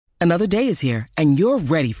Another day is here, and you're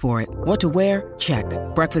ready for it. What to wear? Check.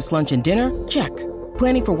 Breakfast, lunch, and dinner? Check.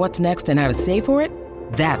 Planning for what's next and how to save for it?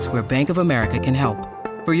 That's where Bank of America can help.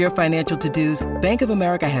 For your financial to-dos, Bank of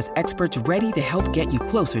America has experts ready to help get you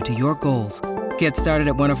closer to your goals. Get started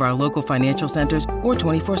at one of our local financial centers or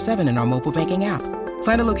 24/7 in our mobile banking app.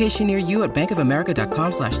 Find a location near you at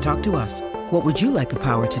bankofamerica.com/talktous. What would you like the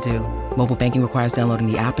power to do? Mobile banking requires downloading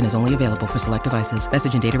the app and is only available for select devices.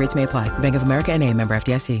 Message and data rates may apply. Bank of America N.A., member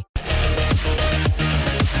FDIC.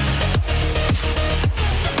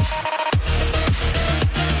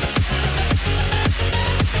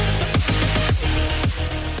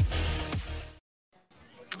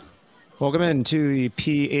 Welcome into the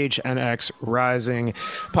PHNX Rising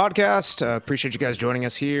podcast. Appreciate you guys joining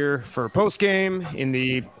us here for post-game in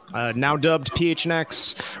the now dubbed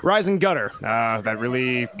PHNX Rising Gutter. That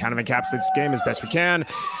really kind of encapsulates the game as best we can.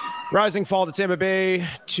 Rising fall to Tampa Bay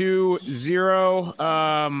 2-0.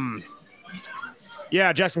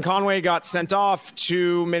 Jackson Conway got sent off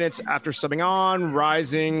 2 minutes after subbing on.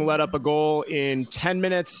 Rising let up a goal in 10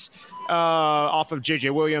 minutes. Off of J.J.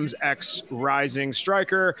 Williams, ex-Rising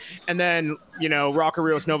striker. And then, Rocker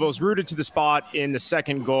Rios Novos rooted to the spot in the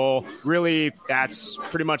second goal. Really, that's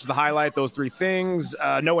pretty much the highlight, those three things.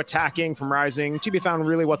 No attacking from Rising to be found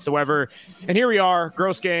really whatsoever. And here we are,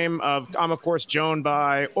 gross game. I'm, of course, joined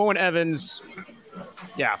by Owen Evans.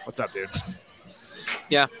 Yeah, what's up, dude?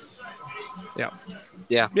 Yeah. Yep.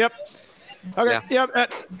 Okay. Yeah.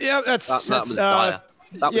 That's that was dire.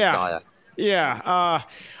 That was dire. Yeah.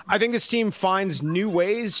 I think this team finds new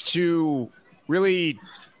ways to really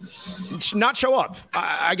not show up,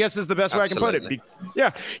 I guess is the best way I can put it.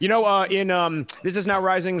 This is now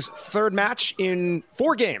Rising's third match in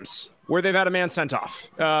 4 games where they've had a man sent off.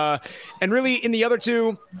 And really in the other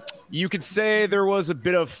 2, you could say there was a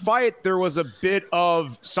bit of fight. There was a bit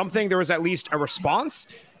of something. There was at least a response.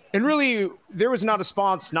 And really, there was not a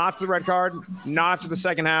response, not after the red card, not after the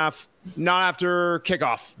second half, not after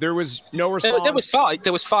kickoff. There was no response. There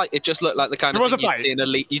was fight. It just looked like the kind of thing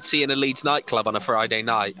you'd see in a Leeds nightclub on a Friday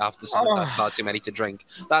night after someone's had far too many to drink.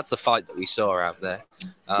 That's the fight that we saw out there.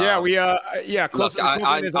 Close. Look, I'm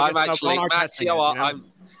actually, Matt, you know what?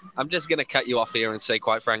 I'm just going to cut you off here and say,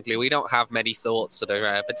 quite frankly, we don't have many thoughts that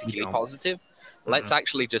are particularly positive. Let's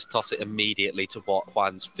actually just toss it immediately to what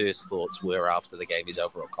Juan's first thoughts were after the game, his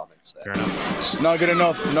overall comments there. It's not good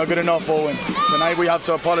enough, Owen. Tonight we have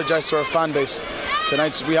to apologize to our fan base.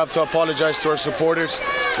 Tonight we have to apologize to our supporters.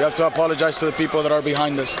 We have to apologize to the people that are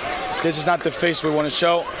behind us. This is not the face we want to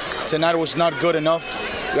show. Tonight was not good enough.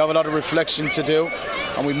 We have a lot of reflection to do,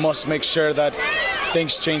 and we must make sure that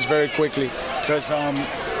things change very quickly because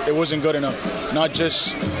it wasn't good enough. Not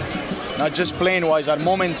just playing wise. At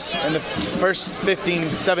moments in the first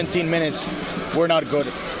 15, 17 minutes, we're not good.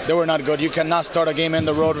 They were not good. You cannot start a game in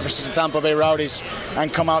the road versus the Tampa Bay Rowdies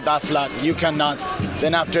and come out that flat. You cannot.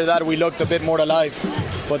 Then after that, we looked a bit more alive.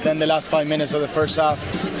 But then the last 5 minutes of the first half,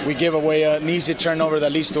 we give away an easy turnover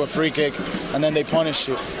that leads to a free kick, and then they punish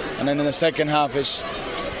you. And then in the second half is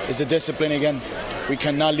a discipline again. We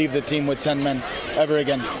cannot leave the team with 10 men ever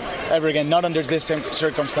again, not under these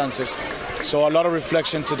circumstances. So a lot of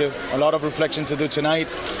reflection to do tonight,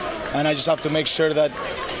 and I just have to make sure that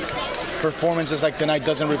performances like tonight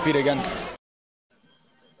doesn't repeat again.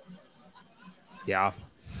 Yeah.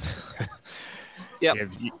 Yeah.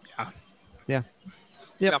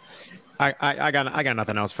 I got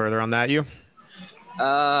nothing else further on that. You?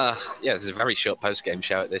 This is a very short post-game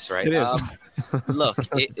show at this rate. It is. Look,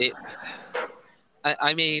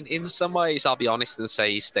 I mean, in some ways, I'll be honest and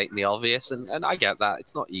say he's stating the obvious, and I get that.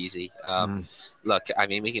 It's not easy. Look, I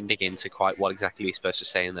mean, we can dig into quite what exactly he's supposed to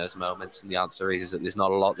say in those moments, and the answer is that there's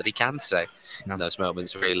not a lot that he can say in those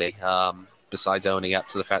moments, really, besides owning up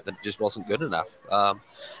to the fact that it just wasn't good enough. And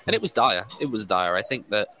it was dire. I think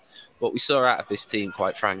that what we saw out of this team,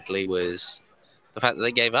 quite frankly, was the fact that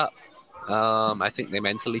they gave up. I think they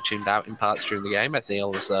mentally tuned out in parts during the game. I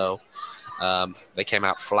feel as though they came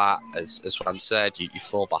out flat, as Juan said. You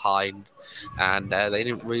fall behind, and they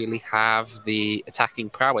didn't really have the attacking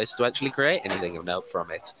prowess to actually create anything of note from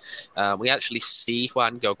it. We actually see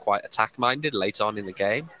Juan go quite attack-minded late on in the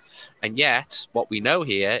game, and yet what we know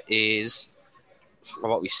here is,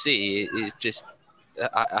 what we see is just.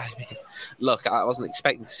 I mean, look, I wasn't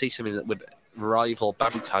expecting to see something that would rival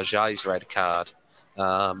Babu Kajai's red card,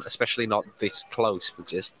 especially not this close for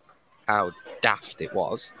just how daft it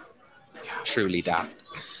was. Truly daft.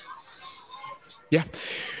 Yeah.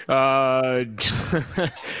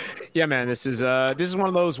 Yeah, man, this is one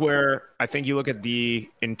of those where I think you look at the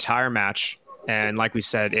entire match And like we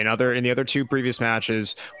said, in the other two previous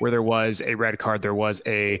matches where there was a red card, there was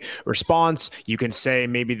a response. You can say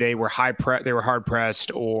maybe they were they were hard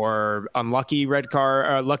pressed or unlucky red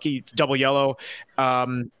card, lucky double yellow,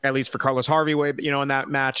 at least for Carlos Harvey, in that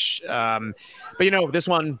match. But this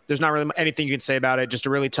one, there's not really anything you can say about it. Just a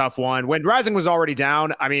really tough one. When Rising was already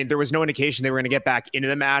down, I mean, there was no indication they were going to get back into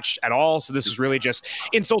the match at all. So this was really just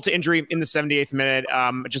insult to injury in the 78th minute.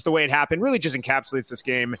 Just the way it happened really just encapsulates this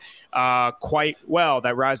game quite well,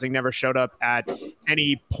 that Rising never showed up at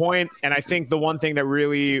any point. And I think the one thing that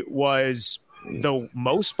really was the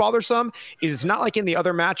most bothersome is it's not like in the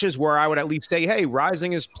other matches where I would at least say, hey,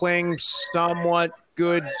 Rising is playing somewhat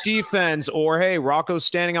good defense, or hey, Rocco's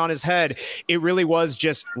standing on his head. It really was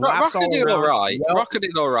just laps all around. Rocco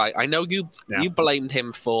did all right. I know you blamed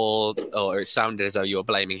him or it sounded as though you were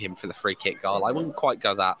blaming him for the free kick goal. I wouldn't quite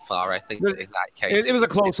go that far. I think in that case it was a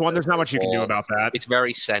close one. There's not much you can do about that. It's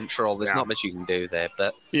very central. There's not much you can do there.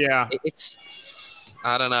 But yeah, it's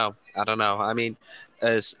I don't know. I mean,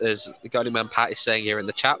 as Godyman Pat is saying here in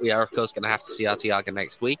the chat, we are of course going to have to see Arteaga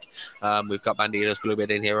next week. We've got Bandidos Bluebird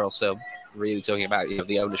in here also, really talking about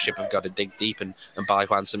the ownership have got to dig deep and buy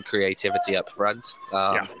Juan some creativity up front.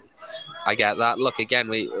 I get that. Look, again,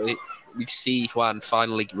 we see Juan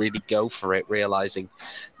finally really go for it, realizing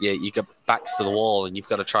you got backs to the wall and you've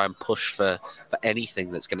got to try and push for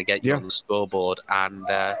anything that's going to get you on the scoreboard, and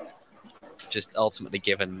just ultimately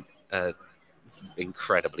given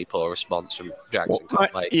incredibly poor response from Jackson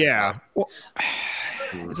Conway.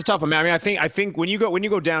 It's a tough one, man. I mean, I think when you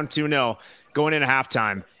go down 2-0 going into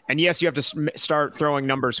halftime, and yes, you have to start throwing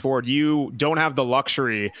numbers forward. You don't have the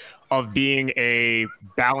luxury of being a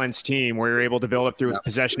balanced team where you're able to build up through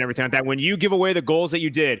possession and everything like that. When you give away the goals that you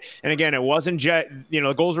did, and again, it wasn't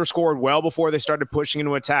the goals were scored well before they started pushing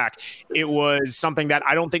into attack. It was something that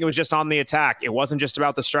I don't think it was just on the attack. It wasn't just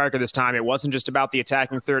about the striker this time. It wasn't just about the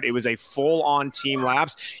attacking third. It was a full-on team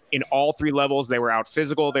lapse in all three levels. They were out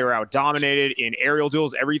physical. They were out dominated in aerial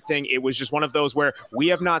duels, everything. It was just one of those where we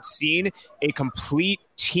have not seen a complete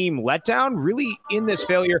team letdown really in this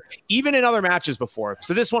failure, even in other matches before.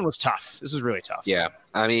 So this one was tough. This was really tough. Yeah.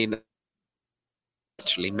 I mean,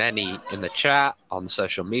 actually many in the chat, on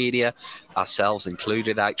social media, ourselves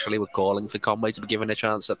included, actually were calling for Conway to be given a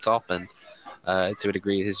chance up top. And to a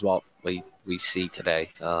degree, this is what we see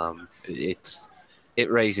today.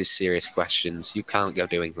 It raises serious questions. You can't go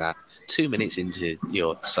doing that 2 minutes into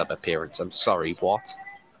your sub appearance. I'm sorry. What?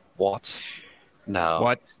 No.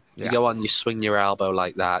 What? You go on, you swing your elbow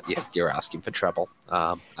like that, you're asking for trouble.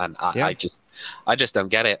 And I just don't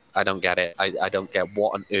get it. I don't get it. I don't get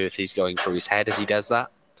what on earth he's going through his head as he does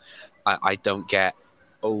that. I don't get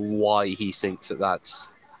why he thinks that that's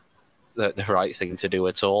the right thing to do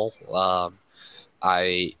at all.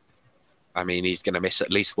 I mean, he's going to miss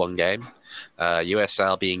at least one game.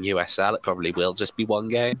 USL being USL, it probably will just be one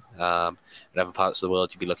game. In other parts of the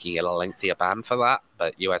world, you'd be looking at a lengthier ban for that.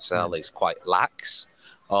 But USL is quite lax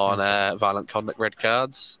on violent conduct red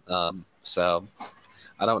cards. So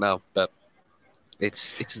I don't know, but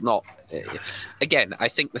it's not. Again, I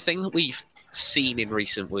think the thing that we've seen in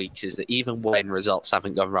recent weeks is that even when results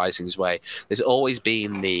haven't gone Rising's way, there's always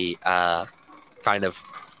been the kind of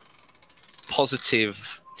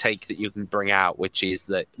positive take that you can bring out, which is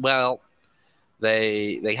that, well,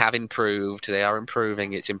 they have improved, they are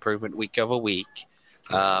improving, it's improvement week over week.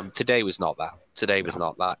 Today was not that.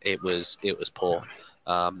 It was poor.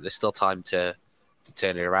 There's still time to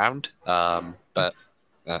turn it around, but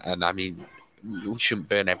I mean, we shouldn't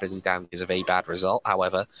burn everything down because of a bad result.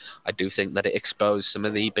 However, I do think that it exposed some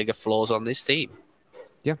of the bigger flaws on this team.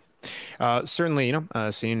 Certainly,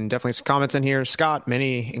 seeing definitely some comments in here. Scott,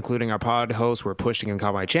 many, including our pod hosts, were pushing him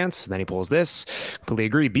Conway chance. Then he pulls this. Completely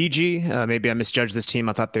agree. BG, maybe I misjudged this team.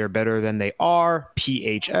 I thought they were better than they are.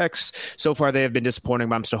 PHX, so far they have been disappointing,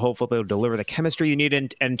 but I'm still hopeful they'll deliver the chemistry you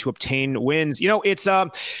need and to obtain wins. It's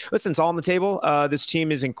listen, it's all on the table. This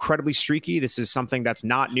team is incredibly streaky. This is something that's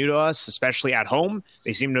not new to us, especially at home.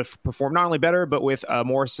 They seem to perform not only better, but with a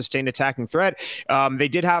more sustained attacking threat. They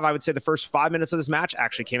did have, I would say, the first 5 minutes of this match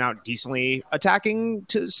actually came out decently attacking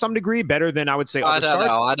to some degree, better than I would say. I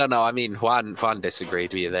don't know. I mean, Juan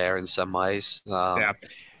disagreed with you there in some ways. Gallardo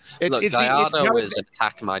was an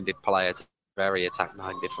attack-minded player, very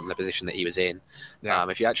attack-minded from the position that he was in.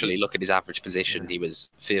 If you actually look at his average position, he was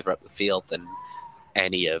further up the field than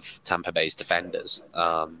any of Tampa Bay's defenders.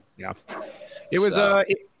 It was.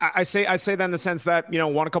 I say that in the sense that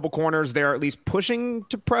won a couple corners. They're at least pushing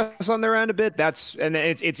to press on their end a bit.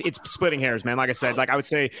 It's splitting hairs, man. Like I said, I would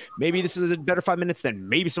say maybe this is a better 5 minutes than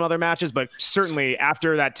maybe some other matches, but certainly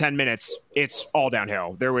after that 10 minutes, it's all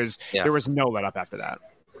downhill. There was no let up after that.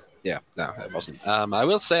 Yeah, no, it wasn't. I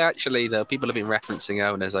will say, actually, though, people have been referencing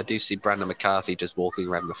owners. I do see Brandon McCarthy just walking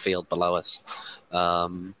around the field below us at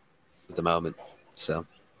the moment. So,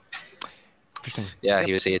 Interesting. yeah,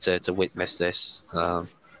 he was here to witness this.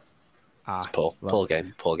 It's poor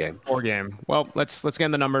game. Well, let's get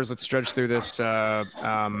in the numbers. Let's dredge through this.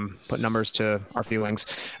 Put numbers to our feelings.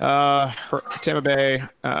 Tampa Bay,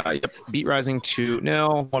 beat Rising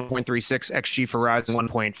 2-0, 1.36 XG for Rising,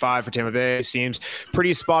 1.5 for Tampa Bay. Seems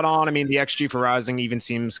pretty spot on. I mean, the XG for Rising even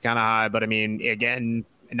seems kind of high, but I mean, again,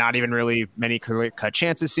 not even really many clear-cut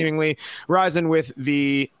chances, seemingly. Rising with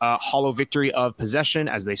the hollow victory of possession,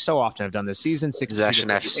 as they so often have done this season. Possession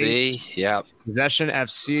FC, yep. Possession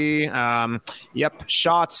FC, yep.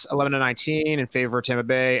 Shots 11-19 in favor of Tampa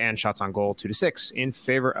Bay, and shots on goal 2-6 in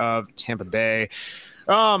favor of Tampa Bay.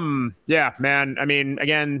 Yeah, man. I mean,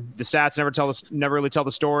 again, the stats never really tell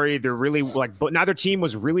the story. They're really but neither team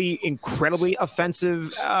was really incredibly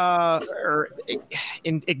offensive or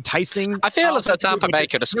enticing. I feel as though Tampa Bay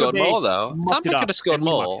could have scored more, though. Tampa could have scored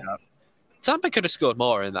more. Tampa could have scored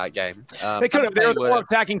more in that game. They could have. They were the more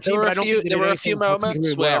attacking team. There were a few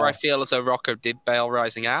moments where I feel as though Rocco did bail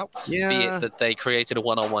Rising out. Yeah. Be it that they created a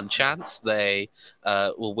one-on-one chance. They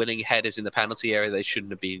were winning headers in the penalty area they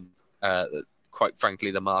shouldn't have been. Quite frankly,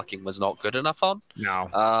 the marking was not good enough on.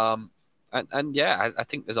 No. And yeah, I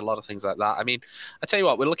think there's a lot of things like that. I mean, I tell you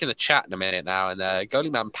what, we're looking at the chat in a minute now, and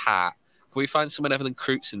goalie man Pat, can we find someone other than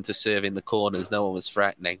Crutzen to serve in the corners? No one was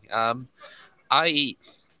threatening.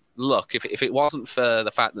 Look, if it wasn't for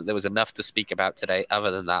the fact that there was enough to speak about today, other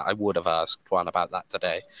than that, I would have asked Juan about that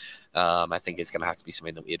today. I think it's going to have to be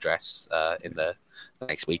something that we address in the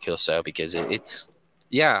next week or so, because it's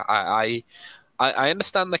I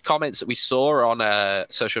understand the comments that we saw on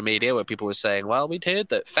social media where people were saying, well, we'd heard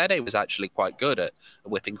that Fede was actually quite good at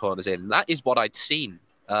whipping corners in. That is what I'd seen.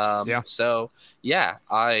 So, yeah,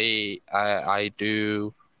 I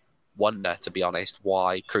do wonder, to be honest,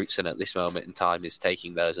 why Crutzen at this moment in time is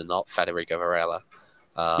taking those and not Federico Varela.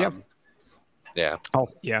 Yeah. Oh,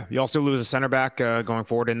 yeah. You also lose a center back going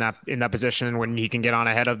forward in that position when he can get on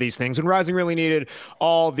ahead of these things. When Rising really needed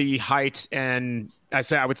all the height and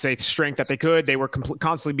I would say strength that they could. They were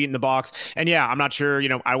constantly beating the box. And yeah, I'm not sure,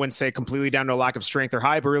 I wouldn't say completely down to a lack of strength or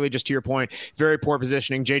height, but really just to your point, very poor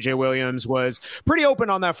positioning. JJ Williams was pretty open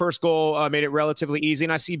on that first goal, made it relatively easy.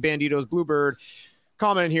 And I see Bandito's Bluebird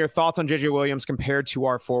comment here. Thoughts on JJ Williams compared to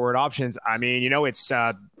our forward options? I mean, it's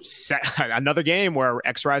another game where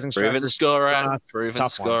ex-Rising proven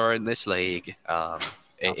scorer in this league.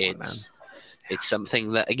 It's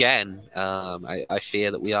something that, again, I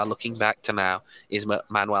fear that we are looking back to now. Is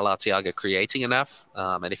Manuel Arteaga creating enough?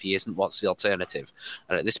 And if he isn't, what's the alternative?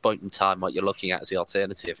 And at this point in time, what you're looking at as the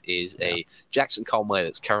alternative is a Jackson Conway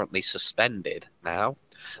that's currently suspended now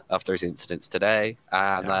after his incidents today.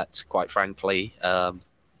 And that's, quite frankly, I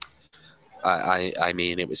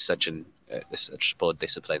mean, it was such poor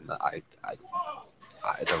discipline that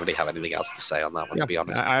I don't really have anything else to say on that one, to be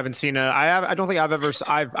honest. I haven't seen I don't think I've ever.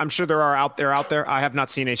 I'm sure there are out there. I have not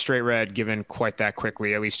seen a straight red given quite that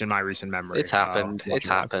quickly, at least in my recent memory. It's happened. It's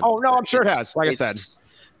happened. Oh no, I'm sure it has. Like I said,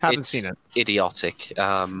 haven't seen it. Idiotic.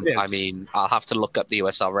 I mean, I'll have to look up the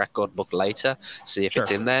USL record book later, see if it's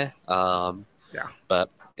in there. But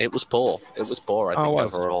it was poor. I think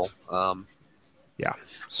overall.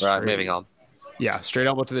 Right, moving on. Yeah, straight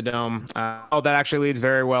elbow to the dome. That actually leads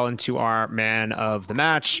very well into our man of the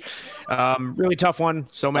match. Really tough one.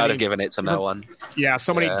 So many. I'd have given it to no one. Yeah,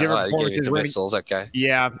 so many different performances. Whistles, okay.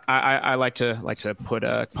 Yeah, I like to put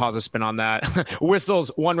a positive spin on that. Whistles,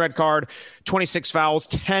 1 red card, 26 fouls,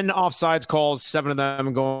 10 offsides calls, 7 of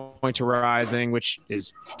them going to Rising,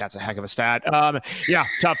 that's a heck of a stat. Yeah,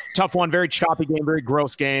 tough one. Very choppy game, very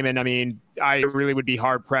gross game, and I mean, I really would be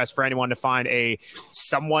hard pressed for anyone to find a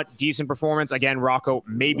somewhat decent performance. Again, Rocco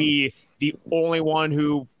maybe the only one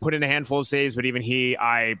who put in a handful of saves, but even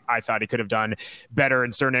I thought he could have done better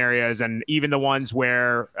in certain areas. And even the ones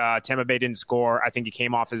where Tampa Bay didn't score, I think he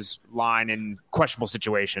came off his line in questionable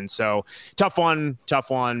situations. So tough one.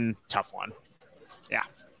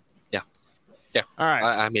 Yeah. All right.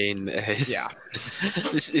 I mean,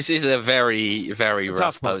 this is a very, very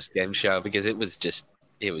rough post-game show because it was just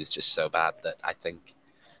so bad that I think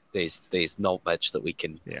there's not much that we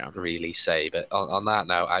can really say. But on that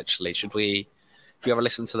note, actually, should we have a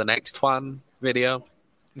listen to the next one video?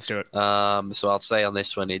 Let's do it. So I'll say on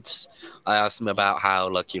this one, I asked them about how,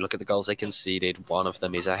 look, you look at the goals they conceded. One of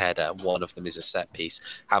them is a header. One of them is a set piece.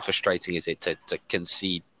 How frustrating is it to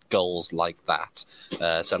concede goals like that?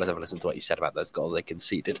 So let's have a listen to what you said about those goals they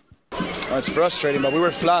conceded. It's frustrating, but we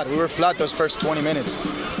were flat. We were flat those first 20 minutes.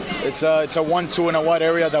 It's a 1-2 in a wide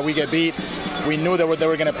area that we get beat. We knew that they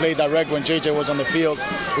were going to play direct when JJ was on the field.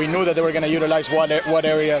 We knew that they were going to utilize what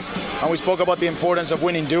areas. And we spoke about the importance of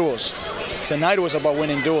winning duels. Tonight was about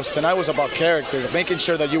winning duels. Tonight was about character, making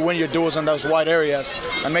sure that you win your duels on those wide areas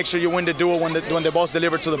and make sure you win the duel when the ball's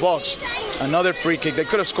delivered to the box. Another free kick. They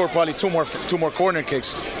could have scored probably two more corner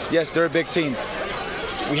kicks. Yes, they're a big team.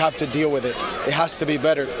 We have to deal with it. It has to be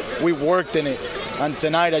better. We worked in it. And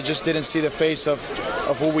tonight I just didn't see the face of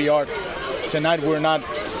who we are. Tonight we're not.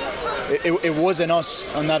 It wasn't us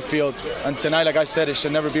on that field. And tonight, like I said, it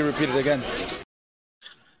should never be repeated again.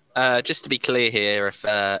 Just to be clear here, if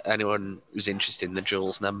anyone was interested in the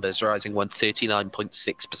duels numbers, Rising won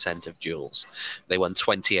 39.6% of duels. They won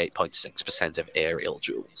 28.6% of aerial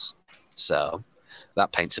duels. So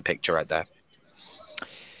that paints a picture right there.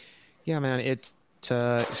 Yeah, man, it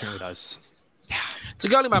really does. So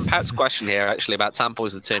going about Pat's question here, actually, about Tampa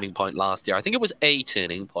was the turning point last year. I think it was a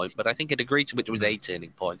turning point, but I think it agreed to which was a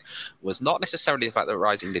turning point was not necessarily the fact that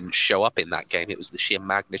Rising didn't show up in that game. It was the sheer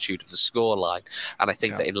magnitude of the scoreline. And I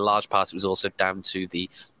think that in large part it was also down to the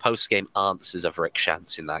post-game answers of Rick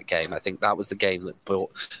Shantz in that game. I think that was the game that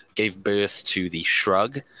gave birth to the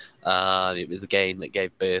shrug. It was the game that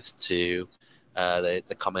gave birth to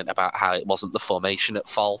the comment about how it wasn't the formation at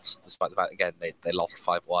fault, despite the fact, again, they lost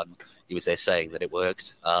 5-1. He was there saying that it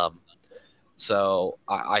worked. So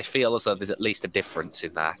I feel as though there's at least a difference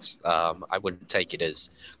in that. I wouldn't take it as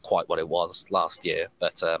quite what it was last year,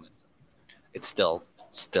 but it's still,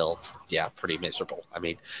 yeah, pretty miserable. I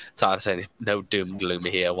mean, it's hard to say no doom gloom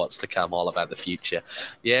here. What's to come? All about the future.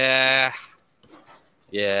 Yeah.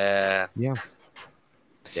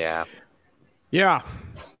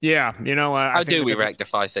 You know, how do we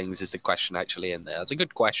rectify things is the question actually in there. It's a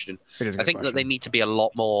good question. I think that they need to be a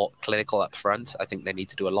lot more clinical up front. I think they need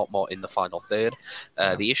to do a lot more in the final third.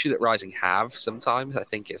 The issue that Rising have sometimes, I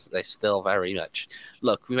think, is they're still very much...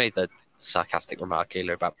 Look, we made the sarcastic remark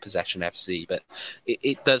earlier about possession FC, but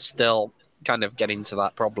it does still kind of get into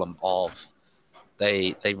that problem of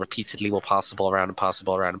they repeatedly will pass the ball around and pass the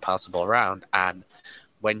ball around and pass the ball around. And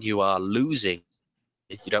when you are losing,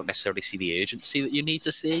 you don't necessarily see the urgency that you need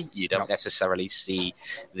to see. You don't necessarily see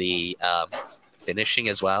the finishing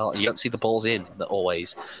as well. You don't see the balls in that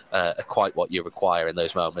always are quite what you require in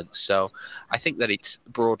those moments. So I think that it's,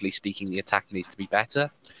 broadly speaking, the attack needs to be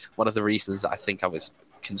better. One of the reasons that I think I was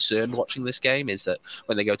concerned watching this game is that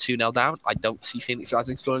when they go 2-0 down, I don't see Phoenix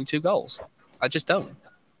Rising scoring 2 goals. I just don't.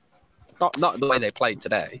 Not the way they played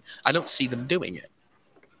today. I don't see them doing it.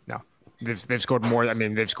 They've scored more. I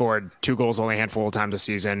mean, they've scored 2 goals only a handful of times this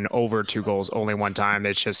season, over 2 goals only one time.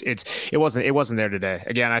 It's just it wasn't there today.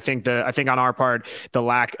 Again, I think on our part, the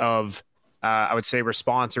lack of I would say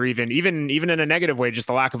response, or even in a negative way, just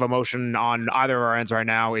the lack of emotion on either of our ends right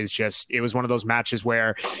now is just, it was one of those matches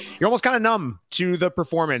where you're almost kind of numb to the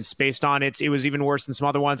performance based on it. It was even worse than some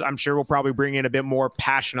other ones. I'm sure we'll probably bring in a bit more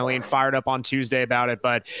passionately and fired up on Tuesday about it,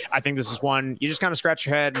 but I think this is one you just kind of scratch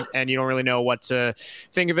your head and you don't really know what to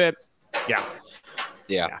think of it.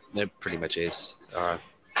 Yeah, it pretty much is.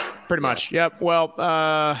 Pretty much. Yep. Well,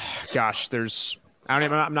 gosh, I'm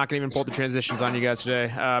not going to even pull the transitions on you guys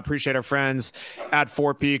today. Appreciate our friends at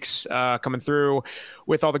Four Peaks coming through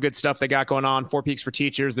with all the good stuff they got going on. Four Peaks for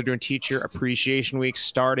Teachers. They're doing Teacher Appreciation Week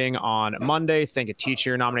starting on Monday. Thank a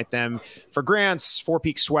teacher. Nominate them for grants, Four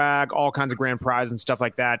Peaks swag, all kinds of grand prize and stuff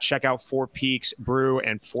like that. Check out Four Peaks Brew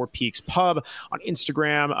and Four Peaks Pub on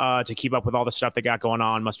Instagram to keep up with all the stuff they got going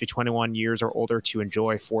on. Must be 21 years or older to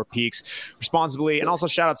enjoy Four Peaks responsibly. And also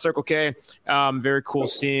shout out Circle K. Very cool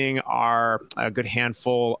seeing our good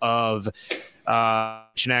handful of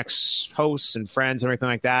X hosts and friends and everything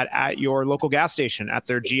like that at your local gas station at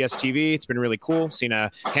their GSTV. It's been really cool. Seen a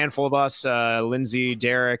handful of us, Lindsay,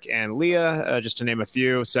 Derek, and Leah, just to name a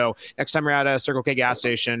few. So next time you're at a Circle K gas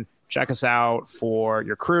station, check us out for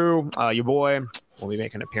your crew, your boy. We'll be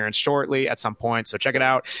making an appearance shortly at some point, so check it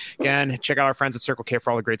out. Again, check out our friends at Circle K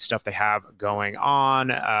for all the great stuff they have going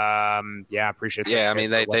on. Appreciate it. Yeah, I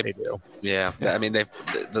mean, they do. Yeah, I mean, the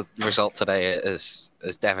result today, as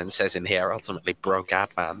Devin says in here, ultimately broke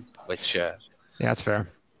Adman, which... yeah, that's fair.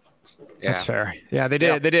 Yeah. That's fair. Yeah, they did.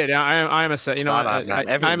 Yeah. They did. I am a sad. You know,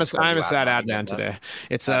 I'm a sad Adman today.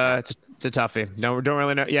 It's a toughie. No, don't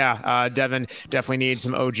really know. Yeah, Devin definitely needs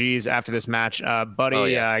some OGs after this match, buddy. Oh,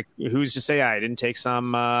 yeah. Who's to say I didn't take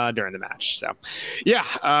some during the match? So,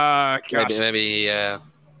 yeah. Maybe. Yeah.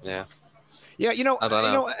 Yeah. You know.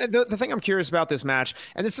 The thing I'm curious about this match,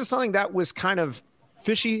 and this is something that was kind of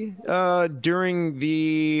fishy during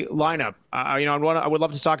the lineup. I would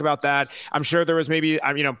love to talk about that. I'm sure there was maybe,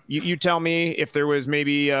 you tell me if there was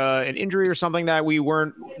maybe an injury or something that we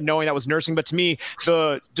weren't knowing that was nursing. But to me,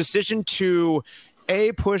 the decision to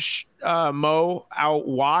push Mo out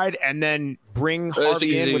wide and then bring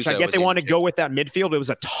Harvey in, which I get they want to go with that midfield. It was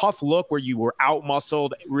a tough look where you were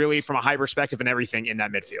out-muscled really from a high perspective and everything in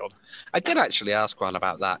that midfield. I did actually ask Juan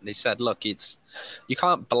about that, and he said, look, you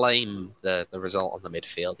can't blame the result on the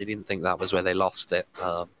midfield. He didn't think that was where they lost it.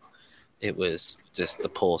 It was just the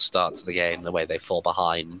poor start to the game, the way they fall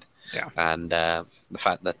behind, and the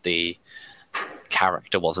fact that the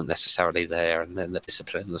character wasn't necessarily there, and then the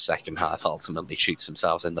discipline in the second half ultimately shoots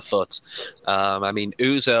themselves in the foot. I mean,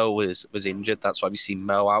 Uzo was injured. That's why we see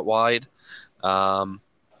Mo out wide.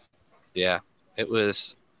 It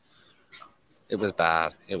was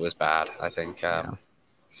bad. It was bad, I think.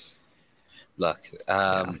 Look,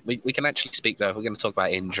 we can actually speak, though, if we're going to talk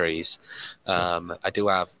about injuries. I do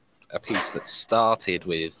have a piece that started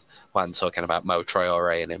with Juan talking about Mo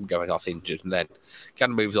Traore and him going off injured, and then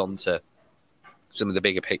kind of moves on to some of the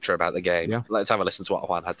bigger picture about the game. Yeah. Let's have a listen to what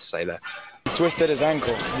Juan had to say there. He twisted his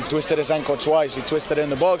ankle. He twisted his ankle twice. He twisted it in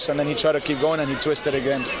the box, and then he tried to keep going, and he twisted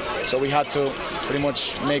again. So we had to pretty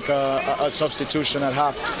much make a substitution at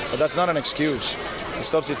half. But that's not an excuse. The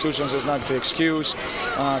substitutions is not the excuse.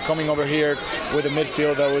 Coming over here with a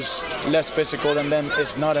midfield that was less physical than them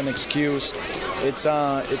is not an excuse. It's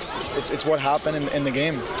what happened in the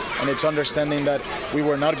game, and it's understanding that we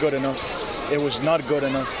were not good enough. It was not good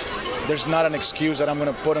enough. There's not an excuse that I'm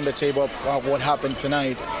going to put on the table about what happened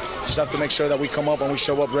tonight. Just have to make sure that we come up and we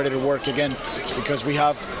show up ready to work again, because we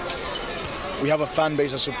have a fan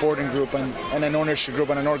base, a supporting group, and an ownership group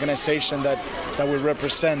and an organization that we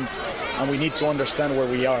represent, and we need to understand where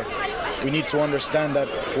we are. We need to understand that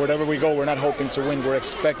wherever we go, we're not hoping to win, we're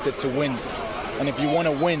expected to win. And if you want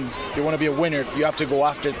to win, if you want to be a winner, you have to go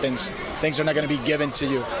after things. Things are not going to be given to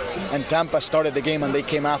you. And Tampa started the game and they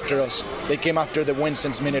came after us. They came after the win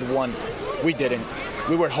since minute one. We didn't.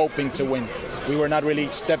 We were hoping to win. We were not really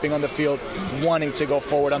stepping on the field, wanting to go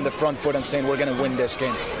forward on the front foot and saying we're going to win this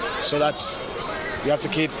game. So we have to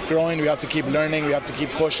keep growing, we have to keep learning, we have to keep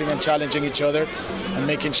pushing and challenging each other and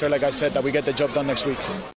making sure, like I said, that we get the job done next week.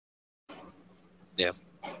 Yeah.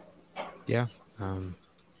 Yeah.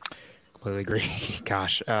 Completely agree.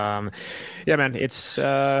 Gosh. Yeah, man, it's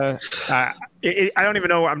I don't even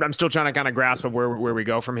know. I'm still trying to kind of grasp of where we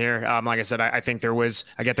go from here. Like I said, I think there was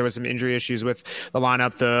some injury issues with the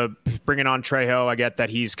lineup, the bringing on Trejo. I get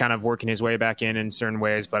that he's kind of working his way back in certain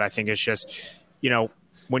ways, but I think it's just,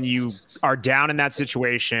 when you are down in that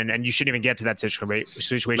situation, and you shouldn't even get to that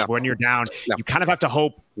situation. No. When you're down, you kind of have to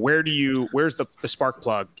hope, where's the spark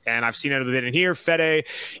plug? And I've seen it a bit in here. Fede,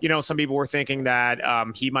 some people were thinking that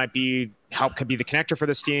he might could be the connector for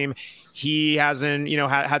this team. He hasn't,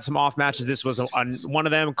 had some off matches. This was one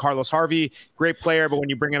of them. Carlos Harvey, great player, but when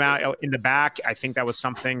you bring him out in the back, I think that was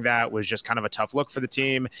something that was just kind of a tough look for the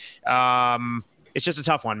team. It's just a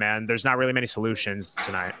tough one, man. There's not really many solutions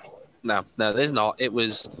tonight. No, there's not. It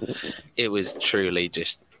was truly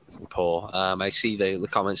just poor. I see the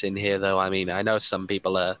comments in here, though. I mean, I know some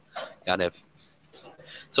people are kind of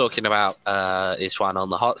talking about is Juan on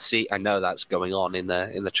the hot seat. I know that's going on in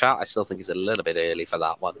the chat. I still think it's a little bit early for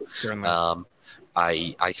that one. Certainly.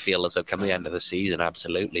 I feel as though come the end of the season,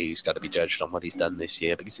 absolutely, he's got to be judged on what he's done this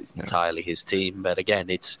year, because it's entirely his team. But again,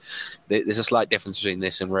 there's a slight difference between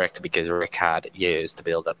this and Rick, because Rick had years to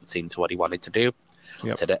build up the team to what he wanted to do.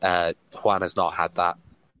 Yep. Juan has not had that.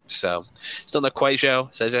 So still no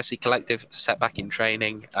Quajo, says SC Collective, setback in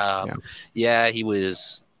training. He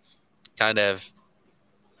was kind of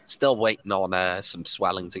still waiting on some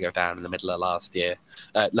swelling to go down in the middle of last year.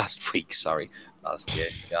 Last week.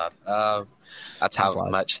 God. That's how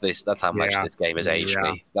much this game has aged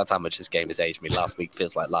me. That's how much this game has aged me. Last week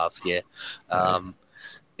feels like last year.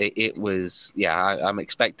 It was, I'm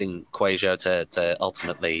expecting Quajo to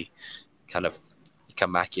ultimately kind of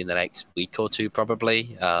come back in the next week or two,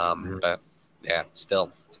 probably. But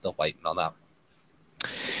still waiting on that.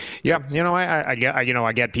 Yeah,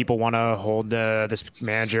 I get people want to hold this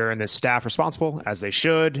manager and this staff responsible, as they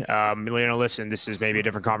should. Listen, this is maybe a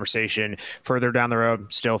different conversation further down the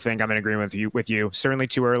road. Still think I'm in agreement with you. Certainly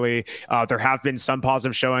too early. There have been some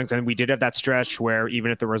positive showings, and we did have that stretch where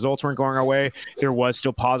even if the results weren't going our way, there was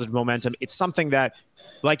still positive momentum. It's something that,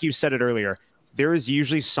 like you said it earlier, there is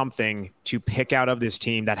usually something to pick out of this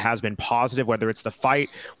team that has been positive, whether it's the fight,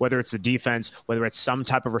 whether it's the defense, whether it's some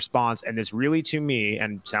type of response. And this really, to me,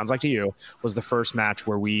 and sounds like to you, was the first match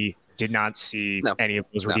where we did not see any of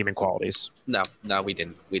those redeeming qualities. No, we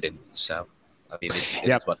didn't. So, I mean,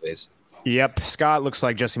 it's what it is. Yep. Scott, looks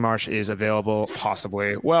like Jesse Marsh is available,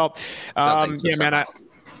 possibly. Well, man,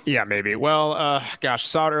 Yeah, maybe. Well, gosh,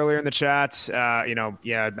 saw it earlier in the chat,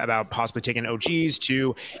 about possibly taking OGs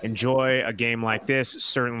to enjoy a game like this.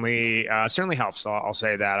 Certainly helps. I'll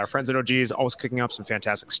say that. Our friends at OGs always cooking up some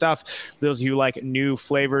fantastic stuff. For those of you who like new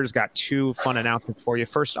flavors, got two fun announcements for you.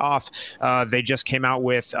 First off, they just came out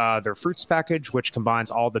with their fruits package, which combines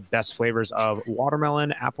all the best flavors of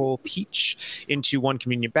watermelon, apple, peach into one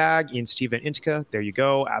convenient bag. Ian, Steve, and Indica. There you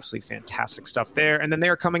go. Absolutely fantastic stuff there. And then they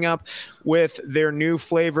are coming up with their new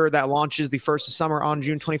flavor that launches the first of summer on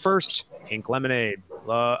June 21st, pink lemonade.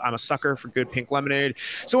 I'm a sucker for good pink lemonade.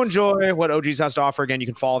 So enjoy what OGs has to offer. Again, you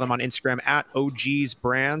can follow them on Instagram at OGs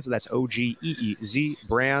Brands. That's OGEEZ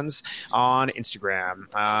Brands on Instagram.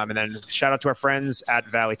 And then shout out to our friends at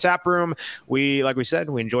Valley Tap Room. Like we said,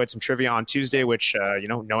 we enjoyed some trivia on Tuesday, which,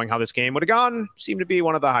 knowing how this game would have gone, seemed to be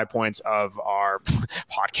one of the high points of our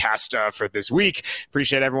podcast for this week.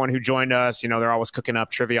 Appreciate everyone who joined us. They're always cooking up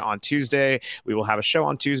trivia on Tuesday. We will have a show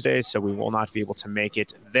on Tuesday, so we will not be able to make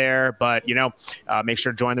it there. But, make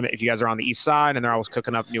sure to join them if you guys are on the east side, and they're always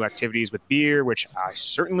cooking up new activities with beer, which I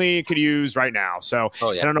certainly could use right now. So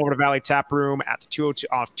head on over to Valley Tap Room at the 202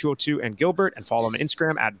 off 202 and Gilbert, and follow them on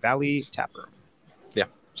Instagram at Valley Tap Room. Yeah.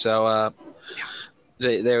 So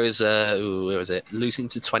there is where was it? Losing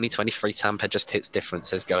to 2023 Tampa just hits different,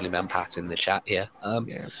 says Goalie Man Pat in the chat here.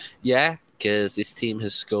 Because this team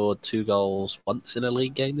has scored 2 goals once in a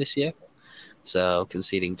league game this year. So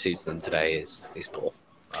conceding 2 to them today is poor.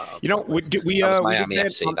 Miami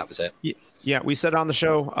FC. That was it. Yeah, we said it on the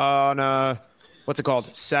show on what's it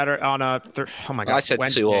called? Saturday on oh my god, I said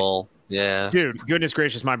Wednesday. 2-2. Yeah, dude, goodness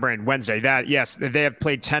gracious, my brain. Wednesday. They have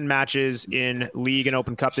played 10 matches in League and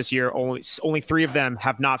Open Cup this year. Only 3 of them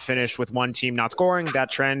have not finished with one team not scoring. That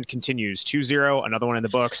trend continues. 2-0, another one in the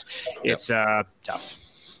books. It's tough.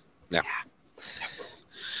 Yeah.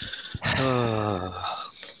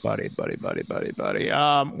 Buddy.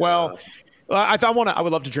 I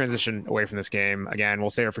would love to transition away from this game. Again, we'll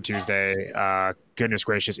save it for Tuesday. Goodness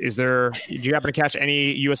gracious. Do you happen to catch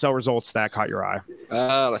any USL results that caught your eye?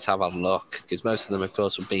 Let's have a look, because most of them, of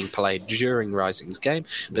course, were being played during Rising's game.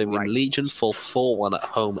 Legion fall 4-1 at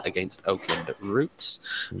home against Oakland Roots.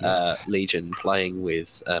 Legion playing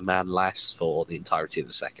with a man less for the entirety of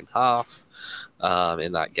the second half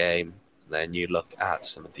in that game. Then you look at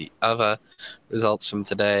some of the other results from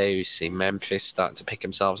today. We see Memphis starting to pick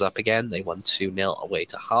themselves up again. They won 2-0 away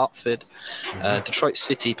to Hartford. Detroit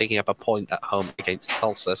City picking up a point at home against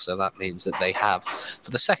Tulsa. So that means that they have, for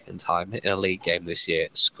the second time in a league game this year,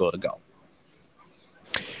 scored a goal.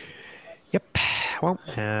 Yep. Well,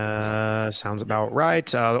 sounds about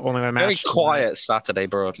right. Only other match. Very quiet Saturday,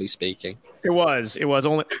 broadly speaking. It was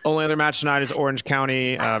only other match tonight is Orange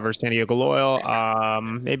County versus San Diego Loyal.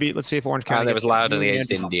 Maybe let's see if Orange County. There was Loudon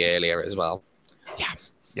against Indy earlier as well. Yeah.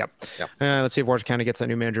 Yep. Let's see if Orange County gets that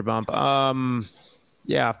new manager bump.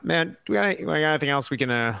 Yeah, man. Do we got anything else we can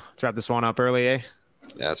wrap this one up early? Eh?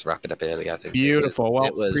 Yeah, let's wrap it up early. I think beautiful.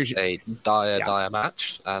 It was a dire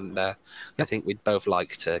match, and I think we'd both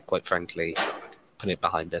like to, quite frankly, put it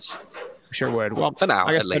behind us. Sure would. Well, for now,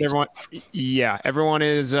 I guess at least. Everyone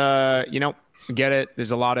is, get it.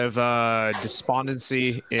 There's a lot of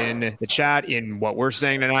despondency in the chat in what we're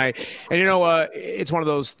saying tonight. And, it's one of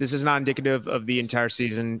those, this is not indicative of the entire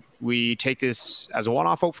season. We take this as a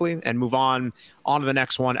one-off, hopefully, and move on to the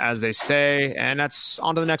next one, as they say. And that's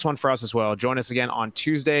on to the next one for us as well. Join us again on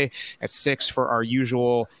Tuesday at 6 for our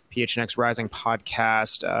usual PHNX Rising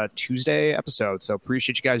podcast Tuesday episode. So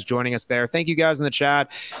appreciate you guys joining us there. Thank you guys in the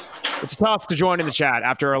chat. It's tough to join in the chat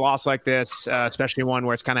after a loss like this, especially one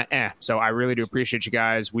where it's kind of So I really do appreciate you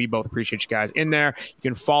guys. We both appreciate you guys in there. You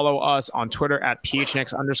can follow us on Twitter at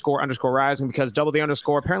PHNX__Rising, because double the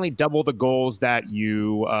underscore, apparently double the goals that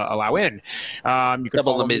you allow in. You can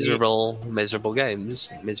double the miserable games.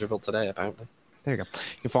 Miserable today, apparently. There you go.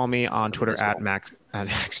 You can follow me on Twitter at Max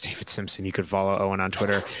David Simpson. You could follow Owen on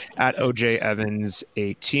Twitter at OJ Evans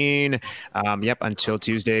 18. Until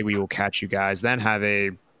Tuesday, we will catch you guys then. Have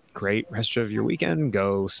a great rest of your weekend.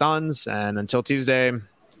 Go Suns. And until Tuesday,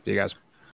 see you guys.